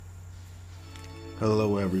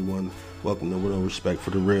Hello, everyone. Welcome to With No Respect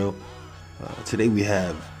for the Real. Today we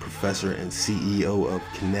have Professor and CEO of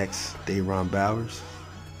Connects, Dayron Bowers.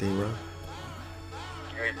 Dayron,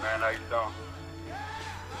 Hey man, how you doing?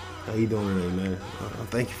 how you doing today, man?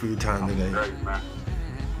 Thank you for your time today. Great, man.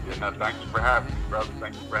 Yeah, no, thank you for having me, brother.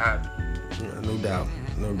 Thank you for having me. Yeah, no doubt,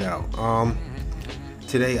 no doubt.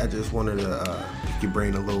 Today I just wanted to pick your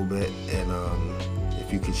brain a little bit, and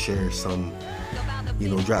if you could share some,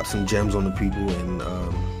 drop some gems on the people, and a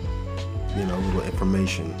little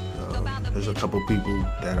information. There's a couple people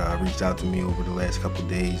that reached out to me over the last couple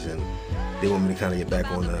days, and they want me to kind of get back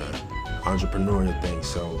on the entrepreneurial thing.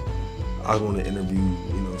 So I want to interview,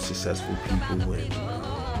 successful people and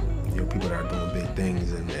people that are doing big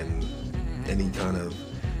things, and any kind of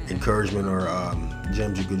encouragement or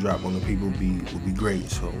gems you could drop on the people would be great.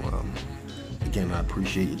 So again, I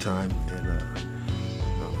appreciate your time and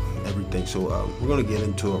everything. So we're gonna get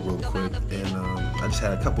into it real quick, and I just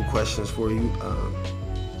had a couple questions for you,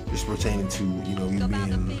 just pertaining to you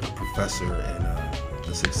being a professor and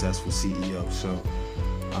a successful CEO. So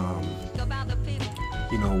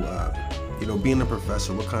being a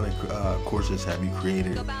professor, what kind of courses have you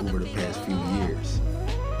created over the past few years?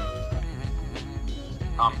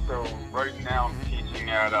 So right now I'm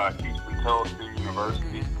teaching at Houston-Tillotson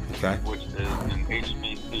University, Okay. which is an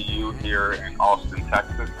HBCU here in Austin,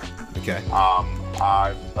 Texas. Okay.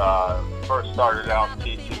 I first started out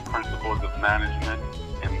teaching principles of management,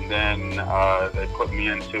 and then they put me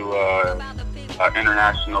into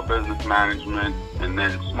international business management, and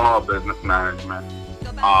then small business management,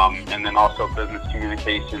 and then also business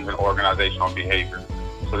communications and organizational behavior.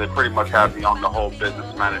 So they pretty much have me on the whole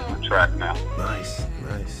business management track now. Nice.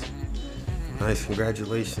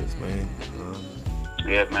 Congratulations, man.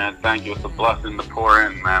 Yeah, man, thank you. It's a blessing to pour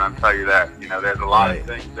in, man. I'll tell you that. There's a lot of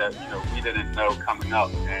things that, we didn't know coming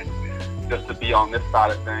up. And just to be on this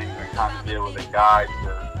side of things and kind of be able to guide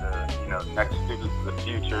the next students of the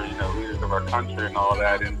future, leaders of our country and all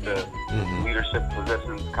that into leadership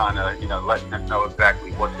positions, kind of, letting them know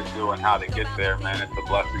exactly what to do and how to get there, man. It's a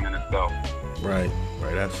blessing in itself. Right.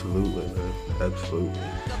 Absolutely, man. Absolutely.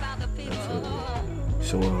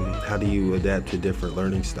 So, how do you adapt to different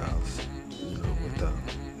learning styles,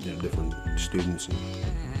 with different students?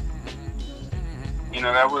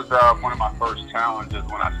 That was one of my first challenges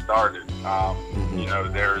when I started. I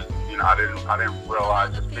didn't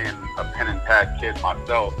realize, just being a pen and pad kid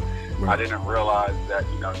myself, Right. I didn't realize that,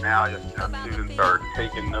 now students are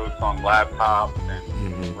taking notes on laptops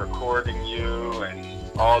and recording you and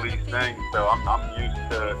all these things. So I'm used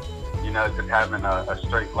to, just having a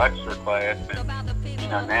straight lecture class, and,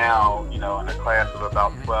 now, in a class of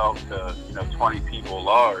about 12 to, 20 people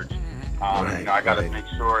large, I got to make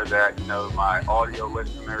sure that, my audio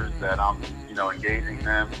listeners, that I'm, engaging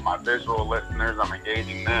them, my visual listeners, I'm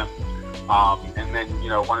engaging them. And then,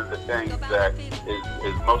 one of the things that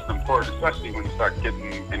is most important, especially when you start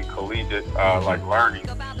getting in collegiate, like learning,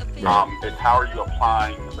 is how are you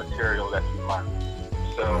applying the material that you learn.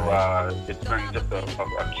 So it's been just a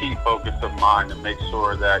key focus of mine to make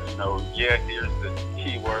sure that, here's the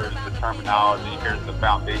keywords, the terminology, here's the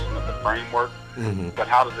foundation of the framework, but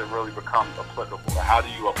how does it really become applicable? How do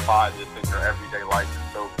you apply this in your everyday life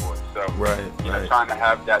and so forth? So, trying to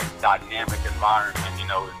have that dynamic environment,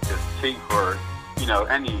 is key for,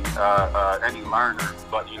 any learner,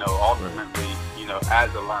 but, ultimately,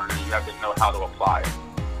 as a learner, you have to know how to apply it.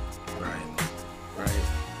 Right. Great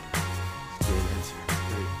answer.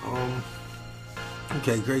 Great.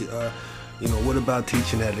 Okay, great. What about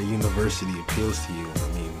teaching at a university appeals to you? I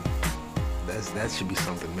mean, that should be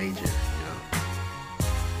something major,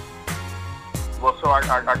 Well, so I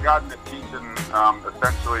got into teaching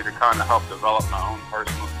essentially to kind of help develop my own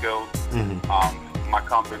personal skills. My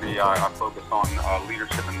company, I focus on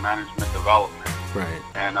leadership and management development. Right.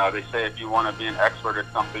 And they say if you want to be an expert at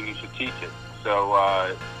something, you should teach it. So,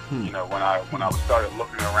 when I started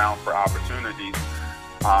looking around for opportunities,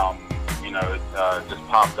 it just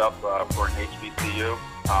popped up for an HBCU.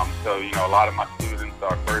 So, a lot of my students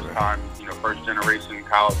are first generation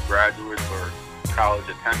college graduates or college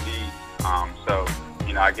attendees. So,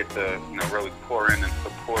 I get to, really pour in and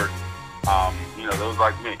support, those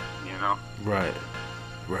like me, Right.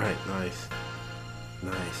 Nice.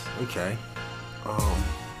 Okay.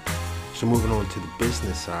 So moving on to the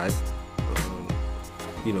business side,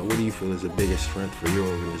 what do you feel is the biggest strength for your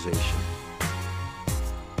organization?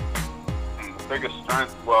 The biggest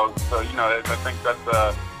strength, well, so, I think that's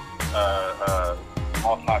a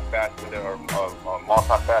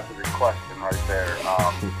multifaceted question right there.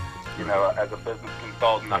 As a business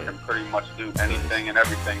consultant, I can pretty much do anything and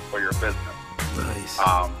everything for your business. Nice.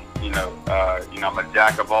 I'm a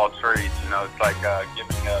jack of all trades. It's like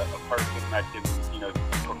giving a person that can,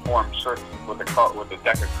 perform tricks with a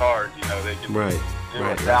deck of cards. They can do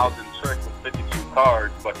 1,000 tricks with 52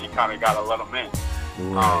 cards, but you kind of got to let them in.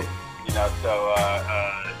 Right.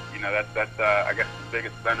 That's I guess the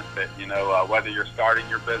biggest benefit. Whether you're starting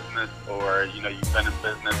your business or you've been in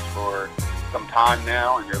business for some time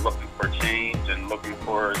now and you're looking for change and looking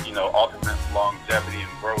for ultimate longevity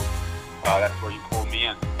and growth. That's where you pull me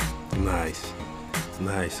in. Nice.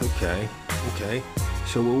 Okay.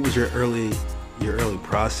 So what was your early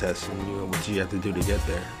process, and what did you have to do to get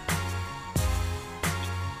there?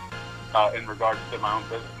 In regards to my own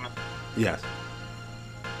business? Yes.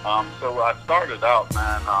 So I started out,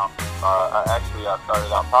 man. I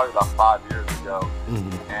started out probably about 5 years ago,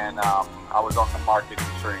 and I was on the marketing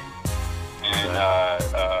train. And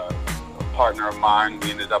a partner of mine, we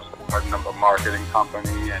ended up starting up a marketing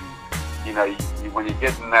company, and when you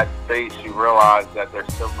get in that space, you realize that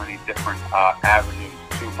there's so many different avenues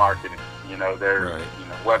to marketing. There's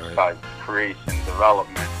website creation,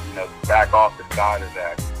 development, the back office side of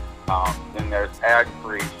that. Then there's ad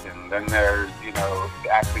creation. Then there's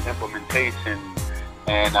actually implementation,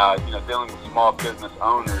 and dealing with small business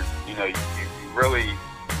owners. You really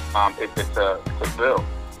it's a bill.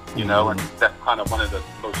 And that's kind of one of the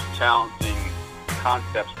most challenging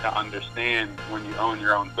concepts to understand when you own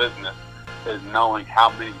your own business, is knowing how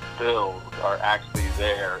many bills are actually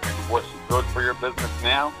there and what's good for your business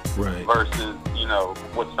now versus,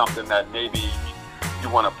 what's something that maybe you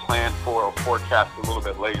want to plan for or forecast a little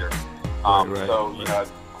bit later. I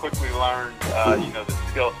quickly learned, the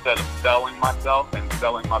skill set of selling myself and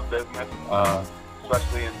selling my business,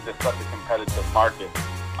 especially in just such a competitive market.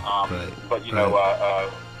 But,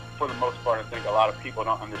 for the most part, I think a lot of people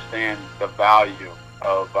don't understand the value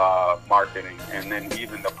of marketing and then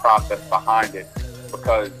even the process behind it,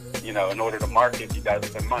 because in order to market, you got to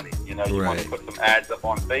spend money. You want to put some ads up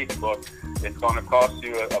on Facebook, it's going to cost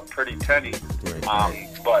you a pretty penny.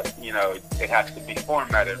 But it has to be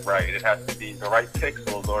formatted right. It has to be the right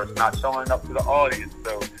pixels, or it's not showing up to the audience.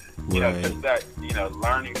 So just that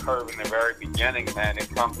learning curve in the very beginning, man, it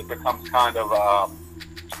becomes kind of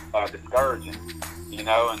discouraging. And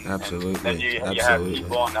then you have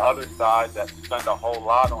people on the other side that spend a whole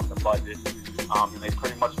lot on the budget, and they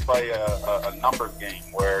pretty much play a numbers game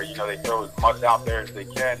where they throw as much out there as they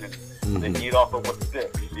can, and they eat off of what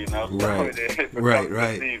sticks. So it becomes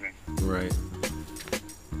deceiving. Right.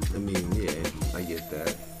 I mean, yeah, I get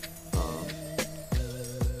that.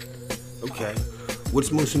 Okay.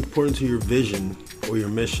 What's most important to your vision or your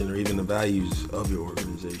mission or even the values of your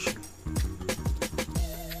organization?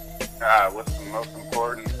 What's the most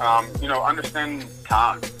important? Understanding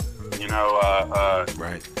time.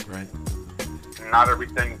 Right. Not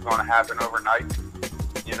everything's going to happen overnight.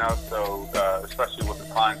 So especially with the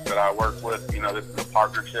clients that I work with, this is a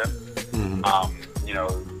partnership.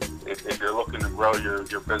 If you're looking to grow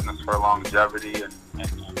your business for longevity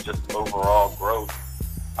and just overall growth,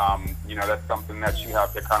 that's something that you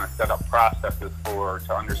have to kind of set up processes for,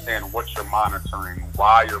 to understand what you're monitoring,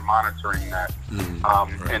 why you're monitoring that.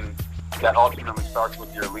 And that ultimately starts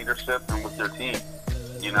with your leadership and with your team.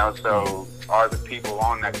 So are the people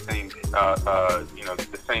on that same,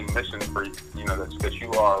 the same mission for, that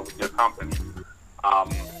you are with your company?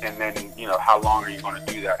 And then, how long are you going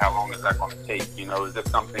to do that? How long is that going to take? Is this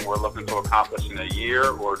something we're looking to accomplish in a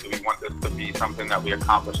year, or do we want this to be something that we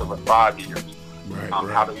accomplish over 5 years?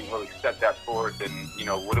 How do we really set that forth? And,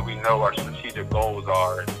 what do we know our strategic goals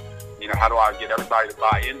are? And, how do I get everybody to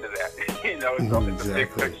buy into that? It's a big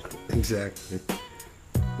picture. Exactly.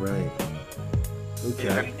 Right.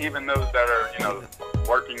 Okay. Even those that are,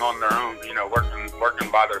 working on their own, working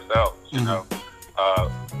by themselves,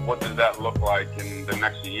 what does that look like in the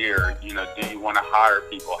next year? Do you want to hire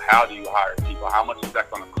people? How do you hire people? How much is that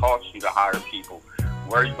going to cost you to hire people?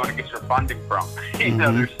 Where are you going to get your funding from?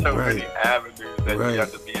 There's so many avenues that you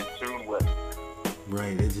have to be in tune with.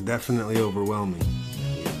 Right. It's definitely overwhelming.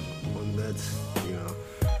 That's,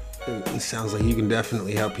 it sounds like you can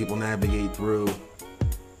definitely help people navigate through,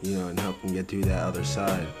 and help them get through that other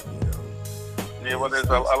side, Yeah, well, there's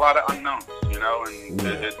a lot of unknowns, and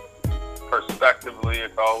it's prospectively,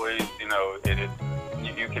 it's always,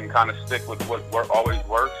 you can kind of stick with what always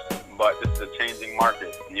works, but this is a changing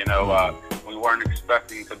market. We weren't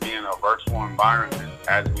expecting to be in a virtual environment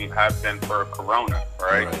as we have been for Corona,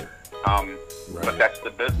 right? But that's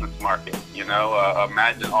the business market.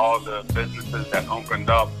 Imagine all the businesses that opened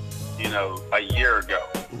up, a year ago.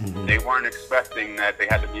 They weren't expecting that they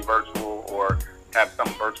had to be virtual or have some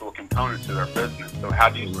virtual component to their business. So how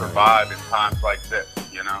do you survive in times like this?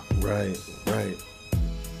 Right.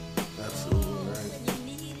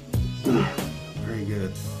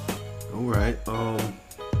 good. All right.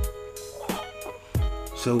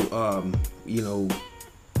 So,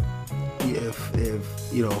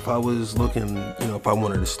 if I was looking, if I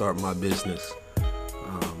wanted to start my business,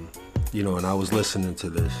 and I was listening to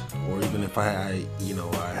this, or even if I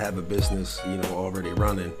have a business, already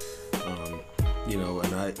running,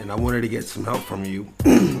 and I wanted to get some help from you,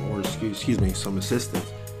 or excuse me, some assistance,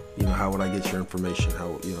 how would I get your information? How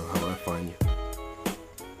would I find you?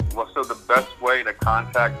 Well, so the best way to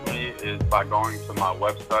contact me is by going to my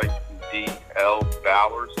website,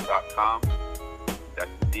 dlbowers.com.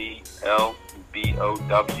 That's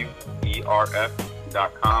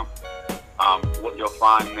dlbowers.com. What you'll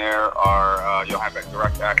find there are you'll have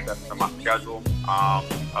direct access to my schedule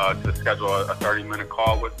to schedule a 30-minute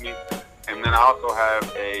call with me. And then I also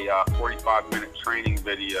have a 45-minute training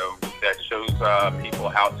video that shows people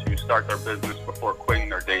how to start their business before quitting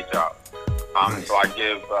their day job. Nice. So I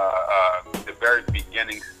give the very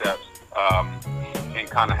beginning steps and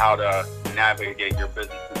kind of how to navigate your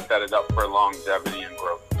business and set it up for longevity and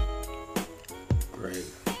growth. Great.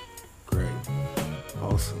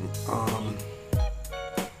 Awesome.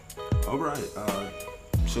 All right.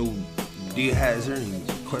 So is there any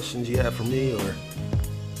questions you have for me or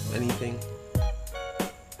anything?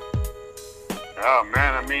 Oh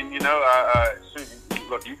man, I mean,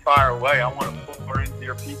 look, you fire away. I want to pour into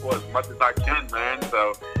your people as much as I can, man.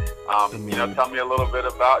 So, tell me a little bit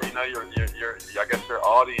about, your I guess your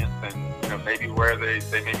audience, and maybe where they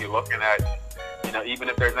may be looking at, even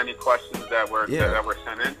if there's any questions that were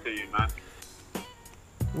sent in to you, man.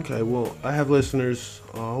 Okay, well, I have listeners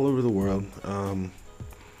all over the world,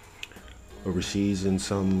 overseas and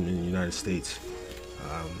some in the United States.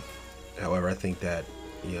 However, I think that,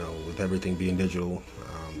 with everything being digital,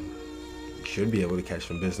 you should be able to catch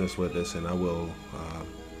some business with us, and I'll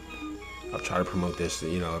try to promote this,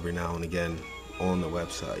 every now and again on the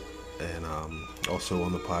website and also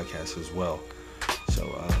on the podcast as well. So,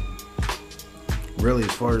 really,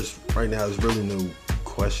 as far as right now, there's really no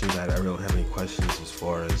questions. I really don't have any questions as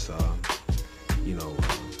far as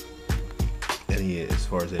any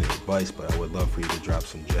advice, but I would love for you to drop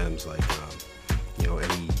some gems, like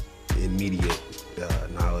any immediate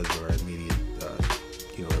knowledge or immediate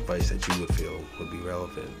advice that you would feel would be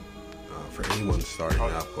relevant for anyone starting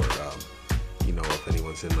up, or if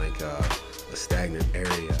anyone's in like a stagnant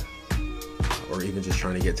area, or even just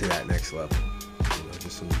trying to get to that next level.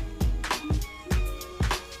 Just some.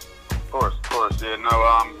 Of course, yeah. No,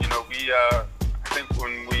 I think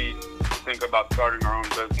when we think about starting our own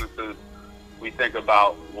businesses, we think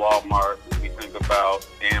about Walmart, we think about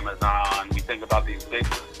Amazon, we think about these big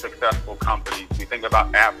successful companies, we think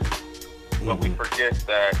about Apple, but we forget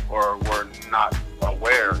that, or we're not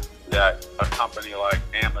aware that a company like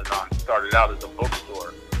Amazon started out as a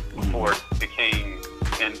bookstore before it became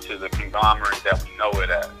into the conglomerate that we know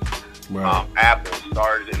it as. Right. Apple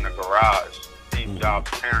started in the garage, Steve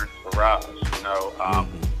Jobs' parents' garage.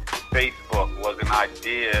 Facebook was an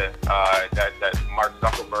idea that Mark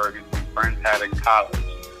Zuckerberg and some friends had in college.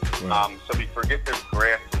 Right. So we forget the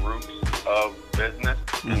grassroots of business,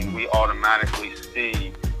 and we automatically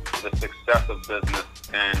see the success of business.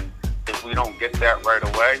 And if we don't get that right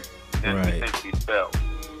away, then we think we failed.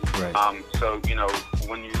 Right. So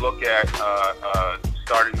when you look at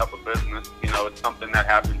starting up a business, it's something that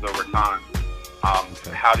happens over time.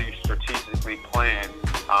 How do you strategically plan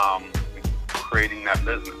creating that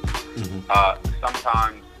business?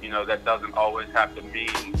 Sometimes, that doesn't always have to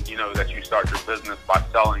mean, that you start your business by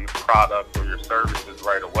selling products or your services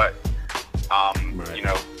right away.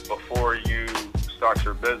 Before you start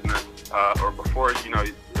your business, or before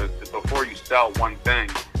you sell one thing,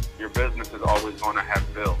 your business is always going to have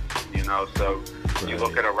bills, So you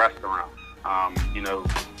look at a restaurant, a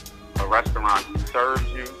restaurant serves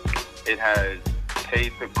you, it has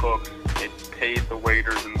paid the cooks, it's paid the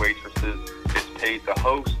waiters and waitresses, it's paid the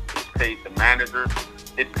host, it's paid the manager,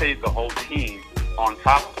 it's paid the whole team, on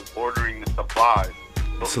top of ordering the supplies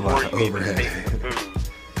before you even taste the food.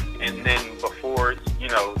 And then before,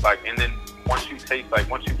 and then once you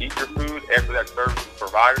eat your food, after that service is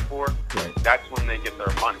provided for, that's when they get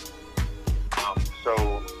their money. So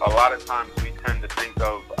a lot of times we tend to think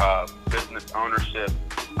of business ownership,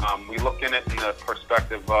 we look in it in the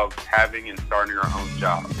perspective of having and starting our own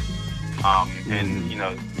job. And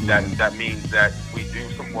that means that we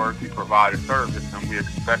do some work, we provide a service, and we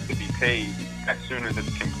expect to be paid as soon as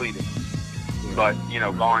it's completed. But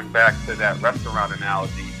going back to that restaurant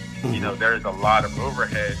analogy, there's a lot of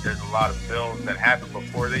overhead, there's a lot of bills that happen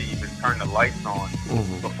before they even turn the lights on,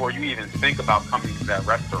 before you even think about coming to that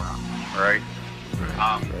restaurant, right?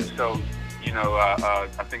 So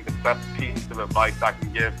I think the best piece of advice I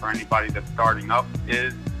can give for anybody that's starting up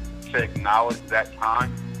is to acknowledge that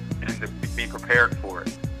time and to be prepared for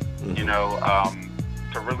it.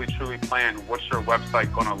 To really truly plan what's your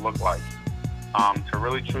website going to look like. To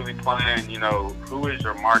really truly plan, who is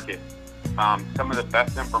your market. Some of the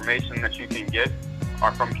best information that you can get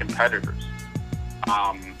are from competitors.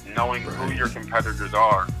 Knowing who your competitors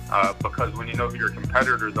are, because when you know who your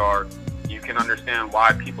competitors are, you can understand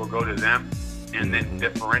why people go to them, and then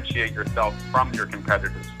differentiate yourself from your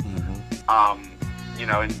competitors.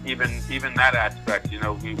 And even that aspect,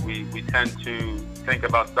 we tend to think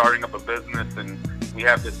about starting up a business, and we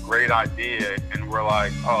have this great idea, and we're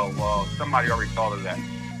like, oh, well, somebody already thought of that,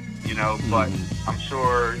 but I'm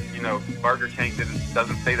sure, Burger King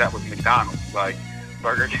doesn't say that with McDonald's. Like,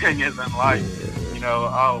 Burger King isn't like,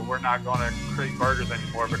 oh, we're not going to create burgers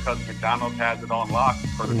anymore because McDonald's has it on lock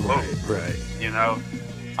for the globe. Right.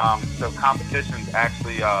 So competition is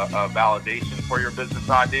actually a validation for your business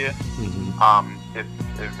idea.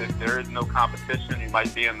 If there is no competition, you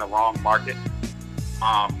might be in the wrong market,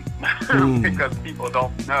 because people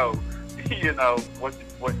don't know, what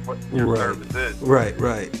your service is. Right.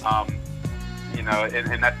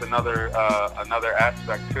 And that's another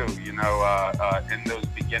aspect too. In those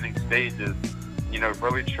beginning stages,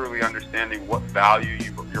 really truly understanding what value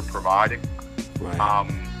you're providing. Right.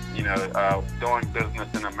 Doing business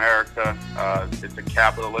in America, it's a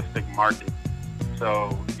capitalistic market.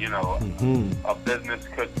 So, a business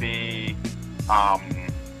could be, I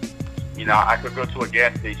could go to a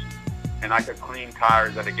gas station and I could clean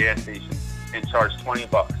tires at a gas station and charge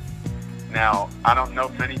 $20. Now, I don't know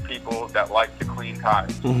many people that like to clean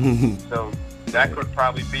tires. So that could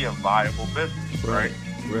probably be a viable business, right?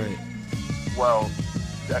 Right. Well,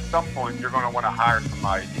 at some point, you're going to want to hire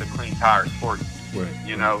somebody to clean tires for you.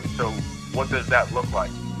 Right. So what does that look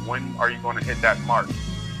like? When are you going to hit that mark?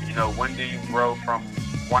 When do you grow from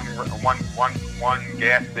one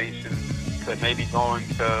gas station to maybe going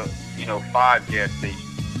to, 5 gas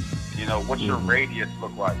stations? What's your radius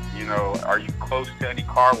look like? Are you close to any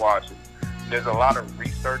car washes? There's a lot of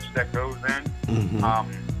research that goes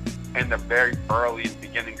in the very early and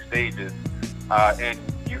beginning stages, and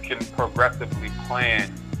you can progressively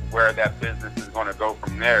plan where that business is going to go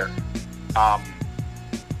from there.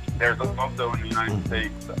 There's also in the United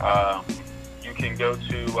States, you can go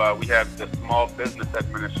to, we have the Small Business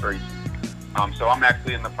Administration. So I'm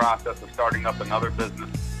actually in the process of starting up another business.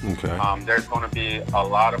 Okay. There's going to be a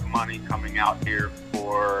lot of money coming out here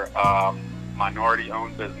for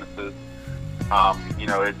minority-owned businesses.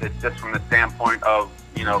 It's just from the standpoint of,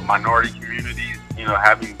 minority communities,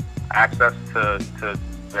 having access to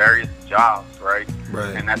various jobs, right?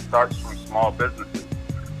 Right. And that starts from small businesses.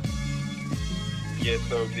 Yeah,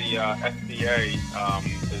 so the SBA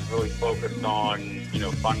is really focused on,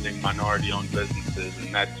 funding minority-owned businesses,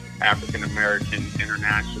 and that's African American,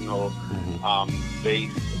 international,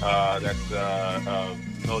 based. That's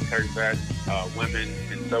military vets, women,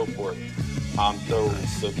 and so forth. So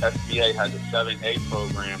the SBA has a 7A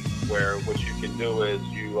program where what you can do is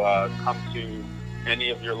you come to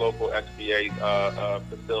any of your local SBA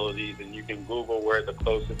facilities, and you can Google where the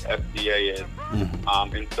closest SBA is.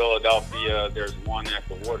 In Philadelphia, there's one at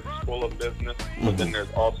the Wharton School of Business, but then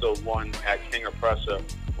there's also one at King of Prussia,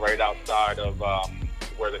 right outside of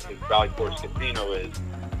where the Valley Forge Casino is.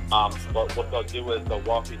 But what they'll do is they'll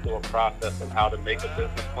walk you through a process of how to make a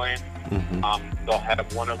business plan. They'll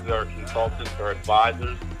have one of their consultants or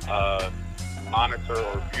advisors monitor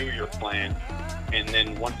or view your plan, and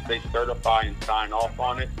then once they certify and sign off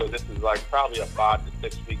on it, so this is like probably a 5 to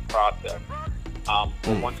 6 week process.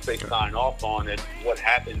 But once they sign off on it, what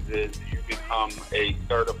happens is you become a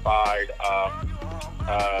certified,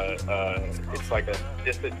 it's like a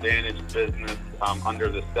disadvantaged business under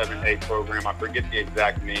the 7A program. I forget the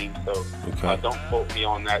exact name, so don't quote me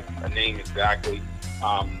on that name exactly.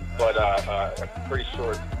 But I'm pretty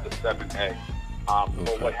sure it's the 7A.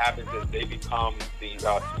 But what happens is they become, the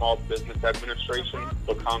Small Business Administration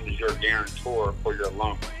becomes your guarantor for your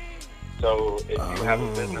loan. So if you have a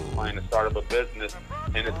business plan to start up a business,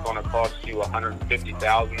 and it's going to cost you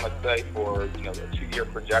 $150,000, let's say, for a 2-year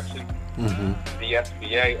projection, the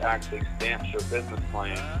SBA actually stamps your business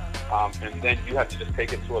plan, and then you have to just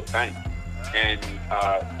take it to a bank. And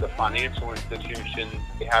the financial institutions,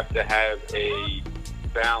 they have to have a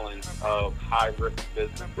balance of high-risk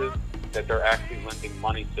businesses that they're actually lending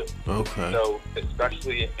money to. So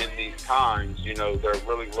especially in these times, they're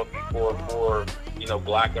really looking for more,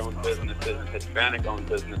 Black-owned businesses and Hispanic-owned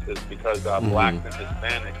businesses, because Blacks and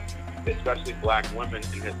Hispanics especially black women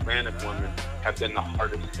and Hispanic women, have been the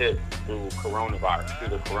hardest hit through the coronavirus.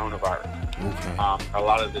 Okay. A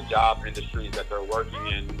lot of the job industries that they're working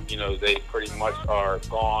in, they pretty much are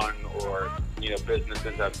gone, or,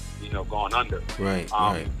 businesses have, gone under. Right.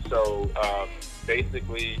 So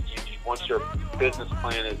basically, once your business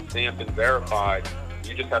plan is stamped and verified,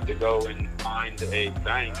 you just have to go and find a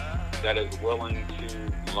bank that is willing to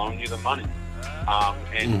loan you the money.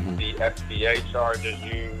 And the SBA charges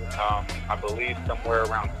you, I believe, somewhere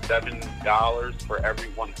around $7 for every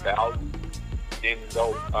 1,000, and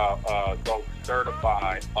they'll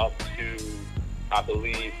certify up to, I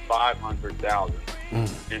believe, 500,000.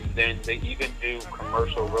 And then they even do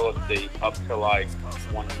commercial real estate up to like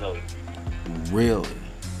 1 million. Really?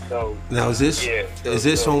 So now is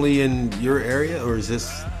this only in your area, or is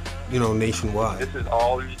this, nationwide? This is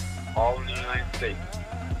all in the United States.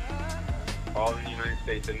 All in the United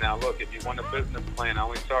States. And now look, if you want a business plan, I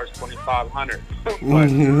only charge $2,500.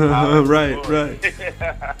 Right.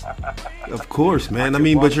 Of course, man. I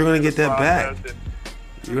mean, but you're gonna get that back.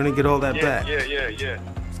 You're gonna get all that back. Yeah.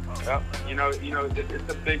 Yep. It's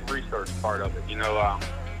a big research part of it.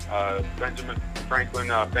 Benjamin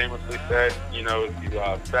Franklin famously said, if you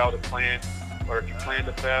fail to plan, or if you plan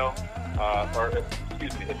to fail,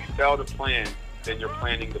 if you fail to plan, then you're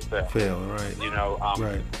planning to fail. Right.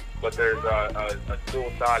 Right. But there's a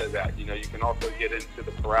dual side of that. You can also get into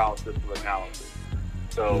the paralysis of analysis.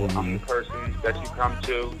 So I'm the person that you come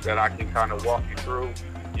to that I can kind of walk you through,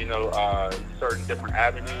 certain different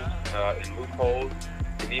avenues and loopholes,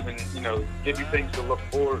 and even, give you things to look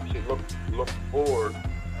forward to,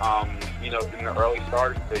 in the early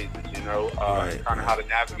starting phases, kind of how to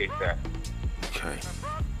navigate that. Okay.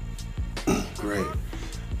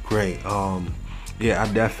 Great. Yeah, I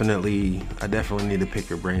definitely need to pick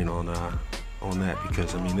your brain on that,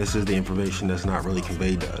 because I mean, this is the information that's not really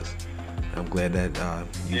conveyed to us. I'm glad that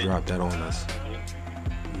you dropped that on us.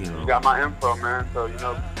 You got my info, man. So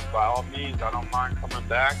by all means, I don't mind coming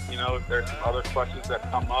back. If there's some other questions that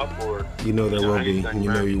come up, or there will anything, be.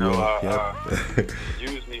 You will. Yep.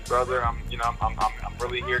 Use me, brother. I'm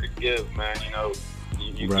really here to give, man.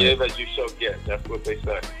 You right. Give as you shall get. That's what they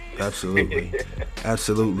say. Absolutely.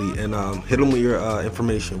 And hit them with your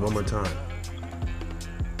information one more time.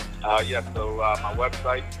 So my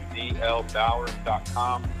website,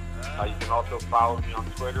 dlbowers.com. You can also follow me on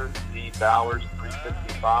Twitter,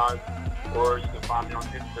 dbowers365, or you can find me on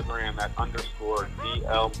Instagram at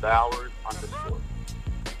 _dlbowers_.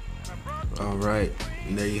 All right,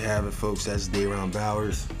 and there you have it, folks. That's Dayron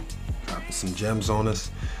Bowers, dropping some gems on us.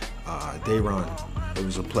 Dayron, it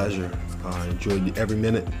was a pleasure. Enjoyed every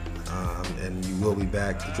minute, and you will be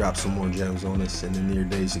back to drop some more gems on us in the near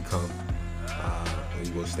days to come.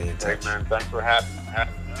 We will stay in touch. Hey, man, thanks for having me, man.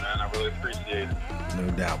 I really appreciate it. No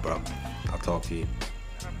doubt, bro. I'll talk to you.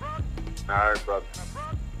 All right, brother.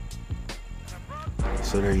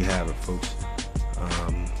 So there you have it, folks.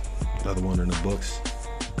 Another one in the books.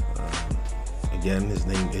 Again, his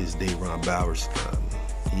name is Dayron Bowers.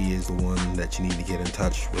 He is the one that you need to get in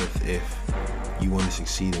touch with if you want to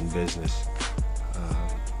succeed in business.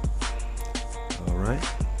 All right.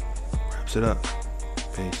 Wraps it up.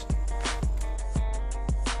 Peace.